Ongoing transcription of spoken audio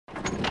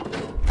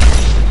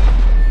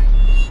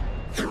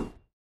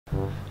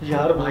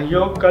यार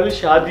भाइयों कल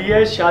शादी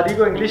है, शादी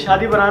को इंग्लिश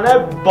शादी बनाना है,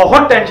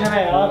 बहुत टेंशन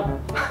है यार।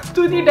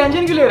 तू इतनी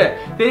टेंशन क्यों ले रहा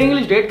है? तेरी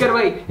इंग्लिश डेट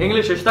करवाई,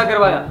 इंग्लिश रिश्ता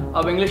करवाया,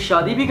 अब इंग्लिश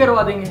शादी भी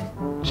करवा देंगे।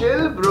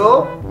 चिल ब्रो,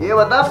 ये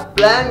बता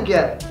प्लान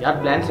क्या है? यार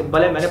प्लान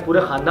सिंपल है, मैंने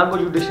पूरे खानदान को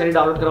डिक्शनरी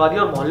डाउनलोड करवा दी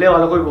और मोहल्ले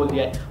वालों को भी बोल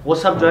दिया है। वो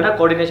सब जो है ना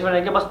कोऑर्डिनेशन में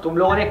रहेंगे। बस तुम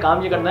लोगों ने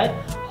काम ये करना है,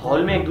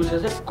 हॉल में एक दूसरे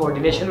से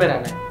कोऑर्डिनेशन में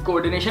रहना है।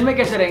 कोऑर्डिनेशन में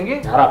कैसे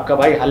रहेंगे? यार आपका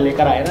भाई हल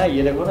लेकर आया ना,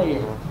 ये देखो ना,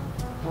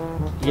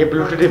 ये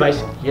ब्लूटूथ डिवाइस,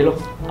 ये लो,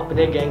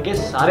 अपने गैंग के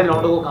सारे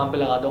लौंडों को काम पे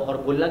लगा दो और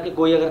बोलना कि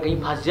कोई अगर कहीं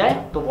फंस जाए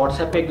तो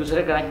व्हाट्सएप पे एक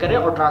दूसरे कनेक्ट करे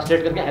और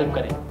ट्रांसलेट करके हेल्प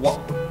करे।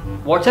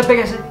 व्हाट्सएप पे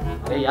कैसे?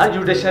 अरे यार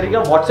यू डिक्शनरी का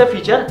व्हाट्सएप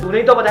फीचर तूने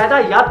ही तो बताया था,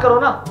 याद करो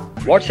ना।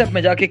 व्हाट्सएप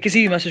में जाके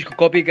किसी भी मैसेज को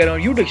कॉपी करें और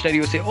यू डिक्शनरी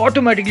उसे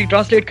ऑटोमेटिकली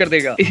ट्रांसलेट कर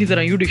देगा। इसी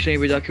तरह यू डिक्शनरी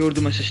में जाके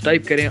उर्दू मैसेज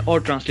टाइप करें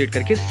और ट्रांसलेट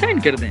करके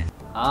सेंड कर दें।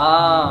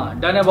 हाँ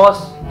डन है बॉस,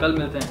 कल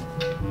मिलते हैं।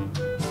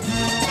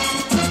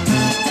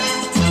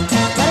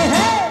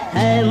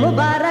 है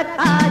मुबारक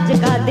आज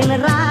का दिन,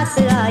 रात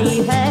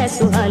आई है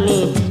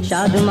सुहानी,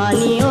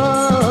 शादमानी ओ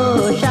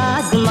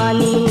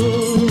शादमानी,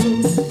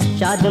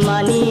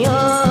 शादमानी ओ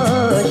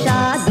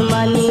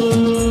शादमानी।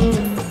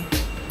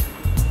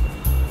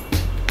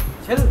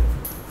 चल।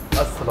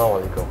 अस्सलाम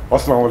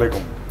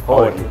वालेकुम।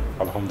 How are you?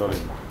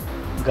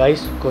 अल्हम्दुलिल्लाह।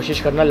 गाइस कोशिश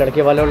करना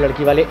लड़के वाले और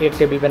लड़की वाले एक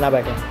टेबल पे ना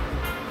बैठे।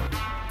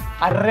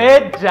 अरे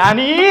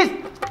जानीस,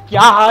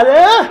 क्या हाल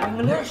है?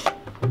 English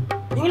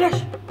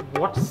English.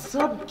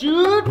 WhatsApp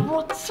dude,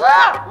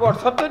 WhatsApp.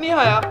 WhatsApp तो नहीं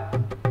आया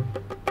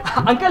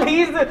अंकल,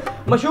 ही इज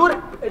मशहूर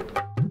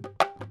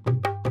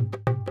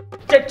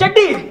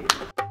चड्डी।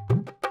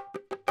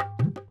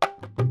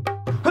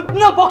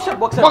 No boxer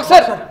boxer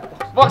boxer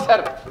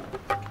boxer.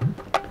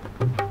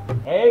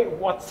 Hey,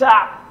 what's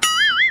up?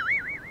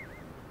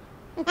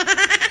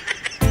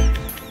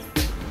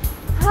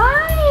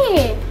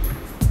 Hi.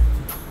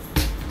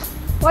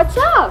 What's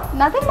up?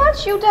 Nothing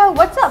much. You tell.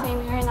 What's up? Same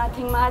here.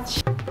 Nothing much.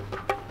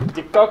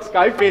 TikTok,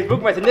 Skype,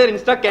 Facebook, Messenger,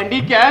 Insta,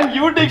 Candy, Can,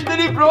 You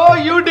Dictionary, bro,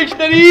 You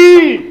Dictionary.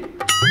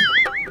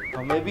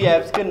 हमें भी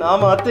apps के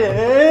नाम आते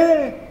हैं।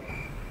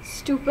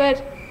 Stupid.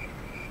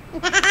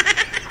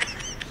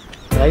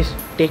 Guys,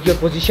 take your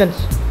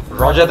positions.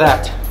 Roger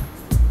that.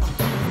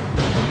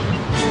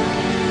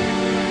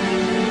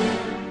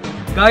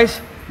 Guys,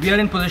 we are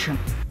in position.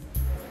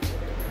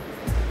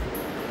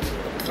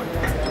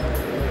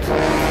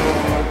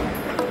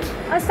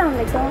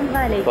 Assalamualaikum.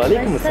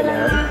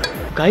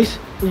 Guys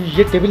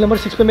ये table number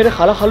 6 पे मेरे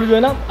खाला खालू जो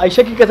है ना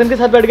आयशा की कजन के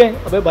साथ बैठ गए।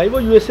 अबे भाई वो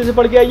यूएसए से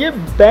पढ़ के आई है,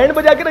 बैंड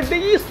बजा के रख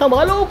देगी,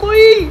 संभालो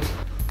कोई।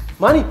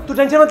 मानी तू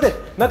टेंशन मत ले,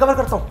 मैं कवर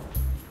करता हूँ।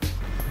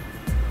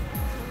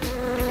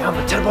 यहाँ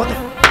मच्छर बहुत है।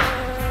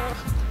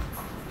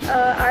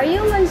 Are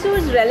you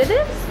Mansoor's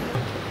relatives?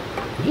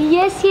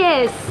 Yes,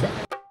 yes.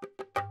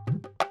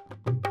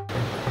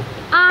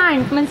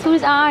 Aunt,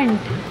 Mansoor's aunt.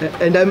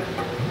 And I'm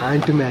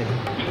Aunt Mary.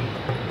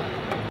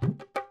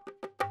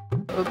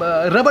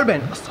 Rubber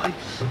band. Oh, sorry.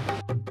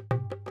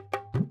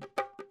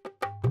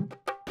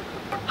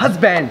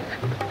 Husband.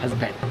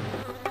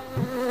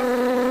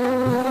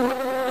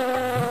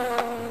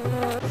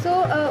 So,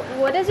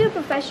 what is your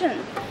profession?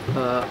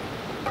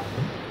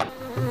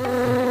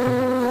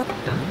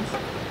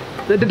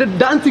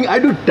 Dancing. I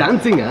do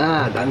dancing.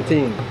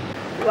 Dancing.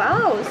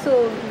 Wow. So,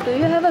 do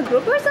you have a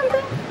group or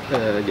something?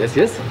 Yes.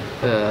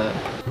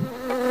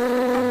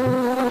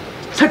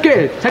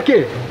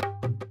 Chake.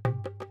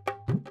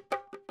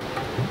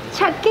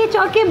 छक्के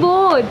चौके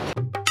both.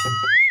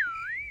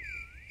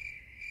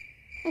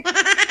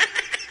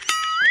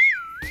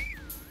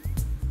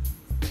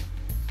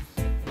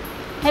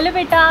 Hello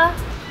बेटा।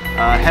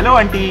 Hello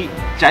aunty,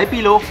 चाय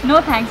P low. No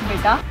thanks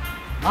बेटा।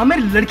 आमिर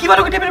लड़की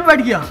वालों के table पे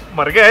बैठ गया।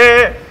 मर गए।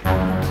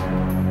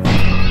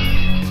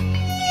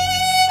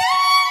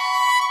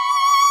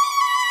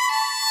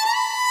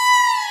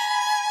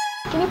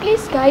 Can you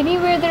please guide me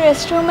where the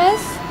restroom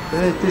is?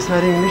 इतनी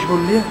सारी इंग्लिश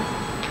बोल लिया,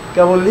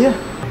 क्या बोल लिया?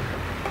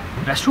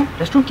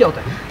 रेस्टरूम क्या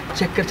होता है?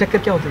 चेक कर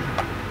क्या होता है?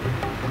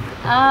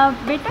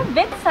 बेटा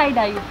which side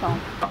are you from?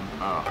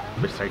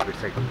 Which side?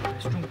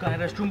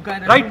 Restroom का है।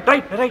 Right.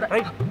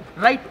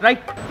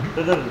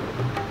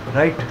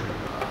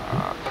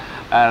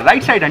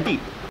 Right side aunty.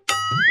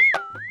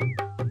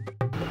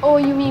 Oh,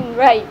 you mean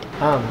right.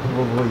 हाँ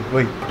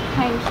वही।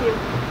 Thank you.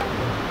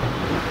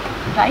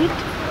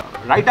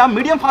 Right arm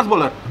medium fast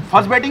bowler,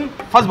 first batting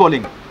first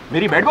bowling,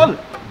 मेरी बैट बॉल,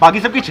 बाकी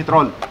सबकी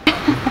छित्रौल।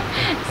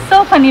 So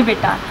funny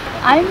बेटा।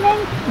 I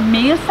meant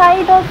male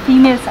side और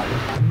female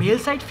side. Male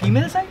side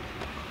female side?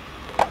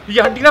 ये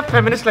aunty ना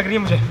feminist लग रही है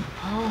मुझे।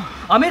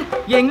 आमिर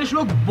ये इंग्लिश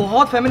लोग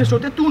बहुत फेमिनिस्ट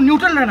होते हैं, तू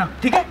न्यूट्रल रहना,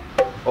 ठीक है?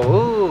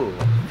 Oh,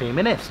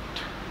 feminist.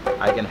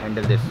 I can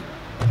handle this.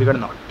 Figure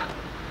not.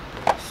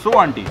 So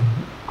auntie,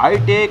 I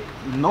take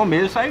no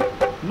male side,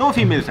 no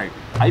female side.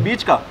 I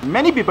बीच का.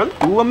 Many people,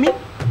 two अम्मी,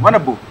 one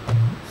अब्बू.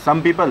 Some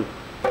people,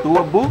 two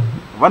अब्बू,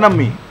 one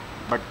अम्मी.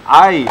 But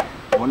I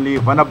only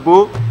one अब्बू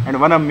and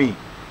one अम्मी.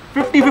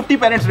 50-50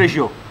 parents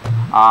ratio.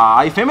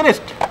 I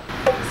feminist.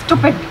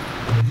 Stupid.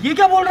 ये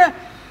क्या बोल रहा है?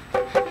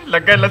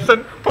 लग गए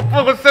लसन,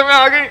 पप्पू गुस्से में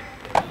आ गई।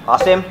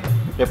 Asim,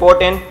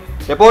 report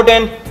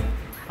in.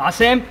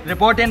 Asim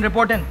report in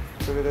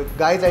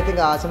guys I think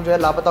Asim जो है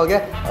लापता हो गया,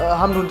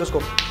 हम ढूंढते उसको।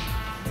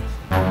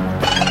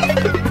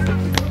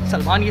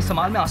 सलमान ये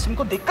सामान मैं आसिम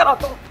को देख कर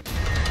आता हूँ।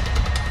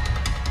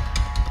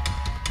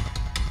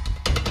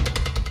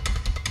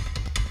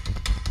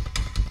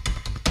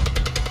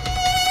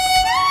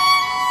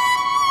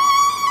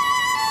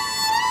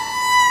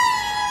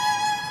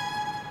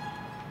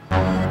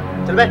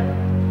 चल बे।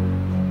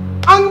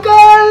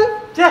 अंकल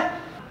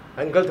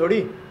अंकल थोड़ी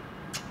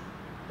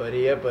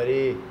परी है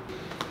परी।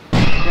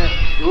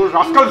 You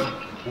rascals!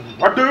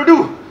 What do you do?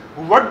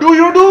 What do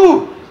you do?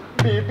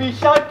 Baby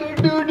शाक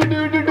do do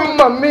do do do,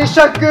 mummy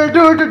शाक do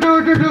do do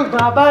do do,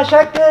 बाबा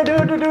शाक do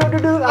do do do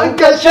do,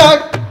 uncle शाक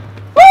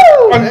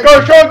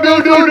Uncle Shah do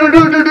do do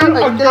do do do.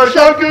 Uncle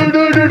Shah do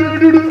do do do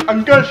do do.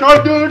 Uncle Shah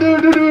do do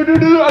do do do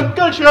do.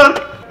 Uncle Shah.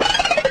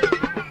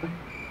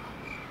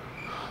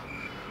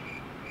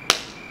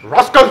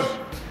 Rascals!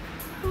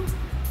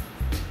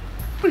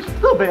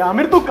 अबे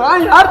आमिर तू कहाँ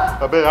है यार?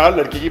 अबे यार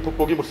लड़की की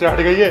फुप्पो की मुझसे हट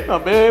गई है।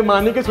 अबे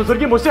मानी के ससुर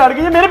की मुझसे हट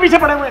गई है, मेरे पीछे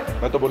पड़े हुए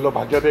हैं। मैं तो बोल रहा हूँ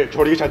भाग गया थे,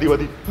 छोड़िए शादी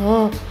वादी।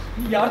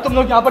 यार तुम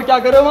लोग यहाँ पर क्या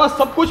कर रहे हो? वहाँ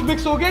सब कुछ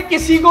मिक्स हो गया,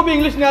 किसी को भी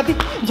इंग्लिश नहीं आती,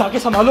 जाके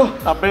संभालो।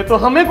 अबे तो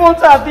हमें कौन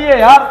सा आती है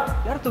यार?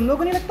 यार तुम लोगों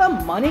को नहीं लगता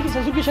मानी की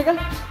ससुर की शक्ल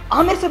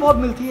आमिर से बहुत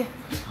मिलती है?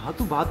 हाँ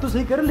तू बात तो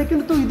सही कर,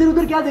 लेकिन तू इधर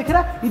उधर क्या देख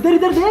रहा है? इधर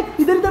इधर देख,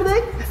 इधर इधर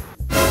देख।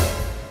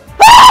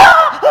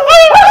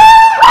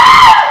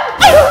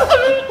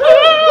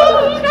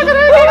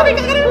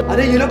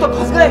 अरे ये लोग तो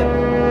फंस गए।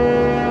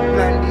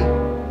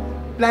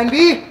 प्लान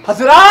बी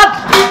हजरात,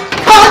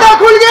 खाना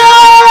खुल गया।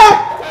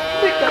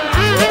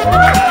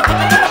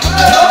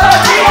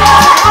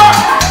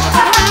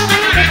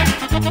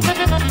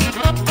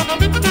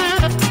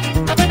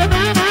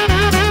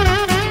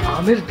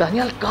 आमिर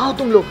दानियाल कहाँ हो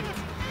तुम लोग?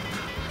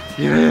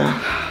 ये यार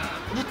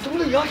तुम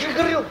लोग यहाँ क्या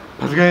कर रहे हो?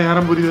 फंस गए यार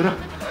हम बुरी तरह।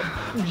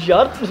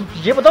 यार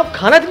ये बताओ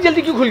खाना इतनी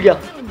जल्दी क्यों खुल गया?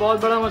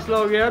 बहुत बड़ा मसला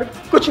हो गया यार,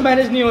 कुछ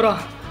मैनेज नहीं हो रहा।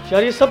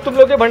 यार ये सब तुम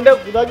लोग के भंडे।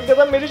 खुदा की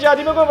कसम मेरी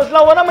शादी में कोई मसला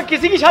हुआ ना, मैं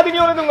किसी की शादी नहीं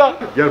होने दूंगा।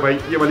 यार भाई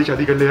ये वाली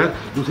शादी कर ले यार,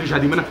 दूसरी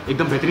शादी में ना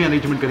एकदम बेहतरीन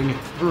अरेंजमेंट करेंगे।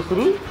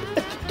 दूसरी?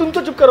 तुम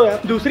तो चुप करो यार।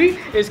 दूसरी?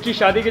 इसकी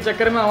शादी के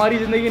चक्कर में हमारी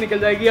जिंदगी निकल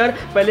जाएगी यार।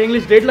 पहले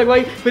इंग्लिश डेट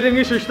लगवाई, फिर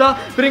इंग्लिश रिश्ता,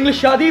 फिर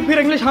इंग्लिश शादी, फिर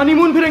इंग्लिश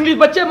हनीमून, फिर इंग्लिश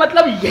बच्चे,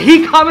 मतलब यही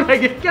काम रह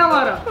गया क्या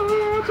हमारा?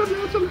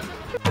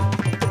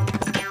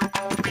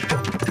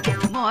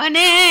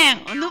 മോനെ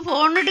ഒന്ന്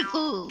ഫോൺ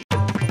എടുക്കൂ,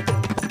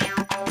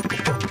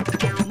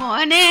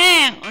 മോനെ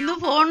ഒന്ന്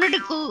ഫോൺ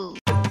എടുക്കൂ.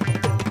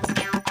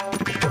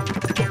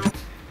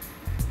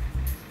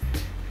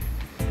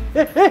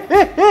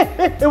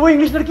 वो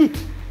इंग्लिश लड़की।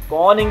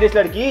 कौन इंग्लिश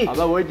लड़की? अब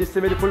वही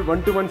जिससे मेरी फुल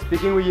 1-to-1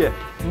 स्पीकिंग हुई है।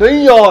 नहीं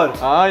यार।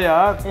 हाँ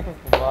यार।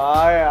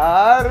 वाह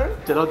यार,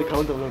 चलो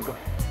दिखाऊं तुम लोगों को।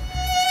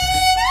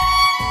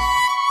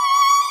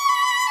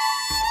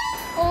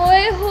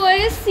 ओए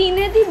होए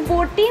सीने दी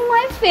बोटी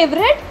माय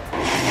फेवरेट।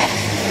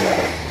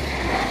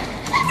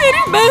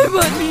 तेरी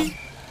मेहरबानी।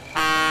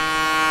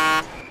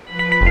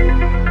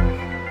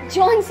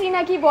 जॉन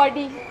सीना की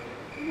बॉडी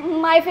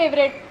माय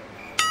फेवरेट।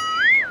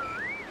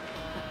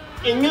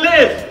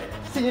 इंग्लिश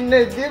सीने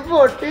की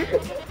बोटी,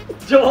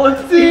 जॉन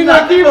सीना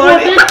की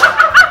बॉडी।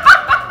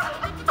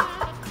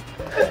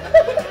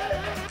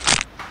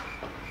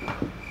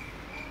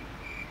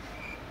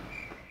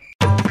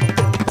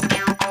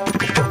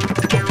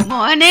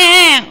 മോനെ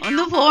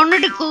ഒന്ന് ഫോൺ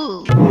എടുക്കൂ.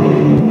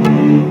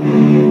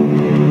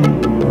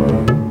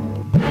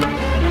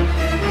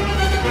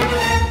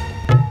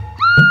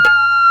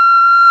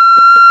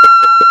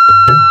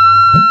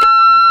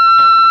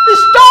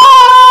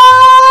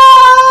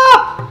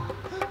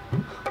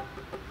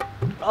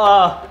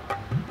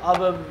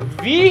 अब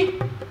वी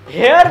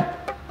हेयर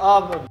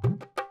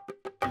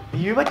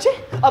बीवी बच्चे,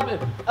 अब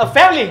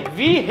family,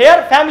 we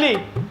hair family,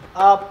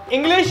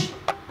 English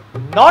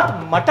not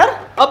मटर,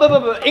 अब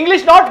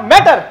English not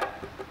matter,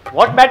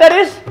 what matter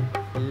is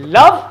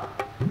love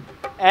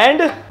and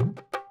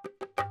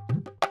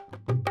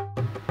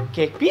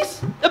cake piece,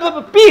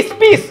 piece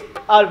piece,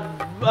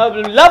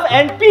 love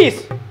and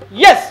piece,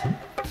 yes.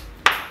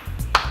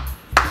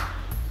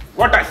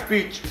 What a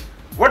speech!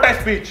 What a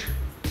speech!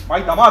 My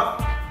damad,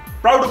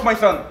 proud of my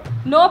son.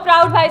 No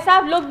proud, भाई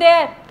साहब. Look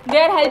there.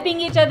 They are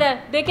helping each other.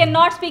 They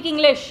cannot speak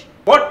English.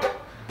 What?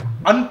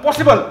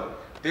 Impossible.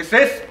 This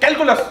is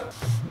calculus.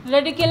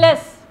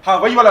 Ridiculous. हाँ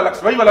वही वाला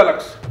लक्ष्य, वही वाला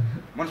लक्ष्य.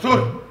 Mansoor,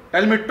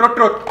 tell me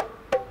truth.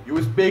 You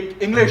speak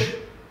English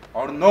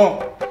or no?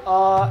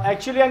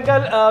 Actually,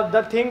 uncle,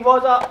 the thing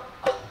was,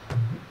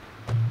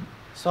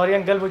 sorry,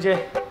 uncle, मुझे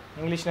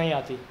English नहीं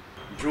आती.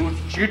 You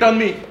cheat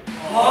on me.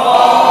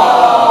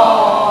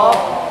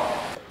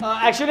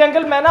 Actually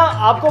uncle मैं ना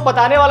आपको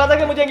बताने वाला था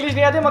कि मुझे इंग्लिश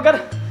नहीं आती, मगर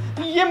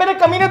ये मेरे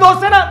कमीने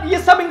दोस्त है ना, ये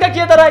सब इनका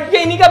किया था,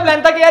 ये इन्हीं का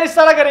प्लान था कि यार इस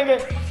तरह करेंगे।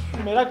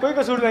 मेरा कोई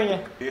कसूर नहीं है।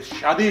 ये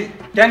शादी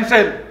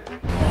कैंसिल।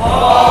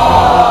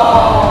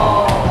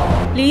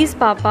 प्लीज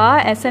पापा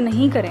ऐसा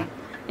नहीं करें.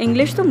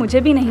 इंग्लिश तो मुझे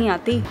भी नहीं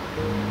आती.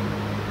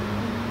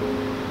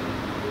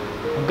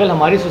 अंकल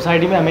हमारी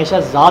सोसाइटी में हमेशा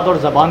ज़ात और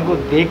ज़बान को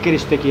देख के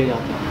रिश्ते किए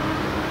जाते हैं,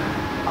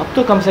 अब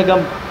तो कम से कम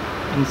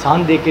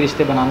इंसान देख के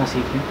रिश्ते बनाना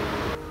सीख लें।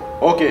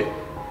 Okay,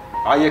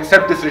 I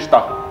accept this रिश्ता,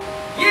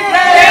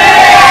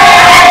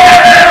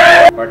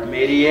 बट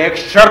मेरी एक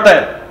शर्त है।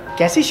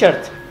 कैसी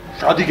शर्त?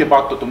 शादी के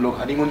बाद तो तुम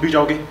लोग हनीमून भी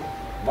जाओगे,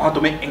 वहां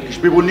तुम्हें इंग्लिश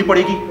भी बोलनी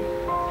पड़ेगी,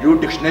 यू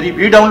डिक्शनरी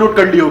भी डाउनलोड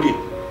कर ली होगी,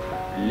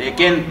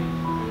 लेकिन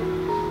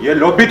ये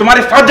लोग भी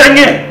तुम्हारे साथ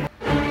जाएंगे।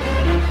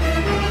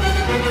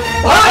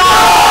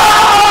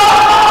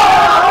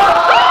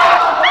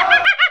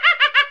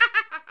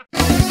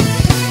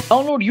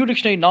 Download U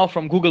Dictionary now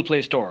from Google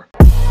Play Store.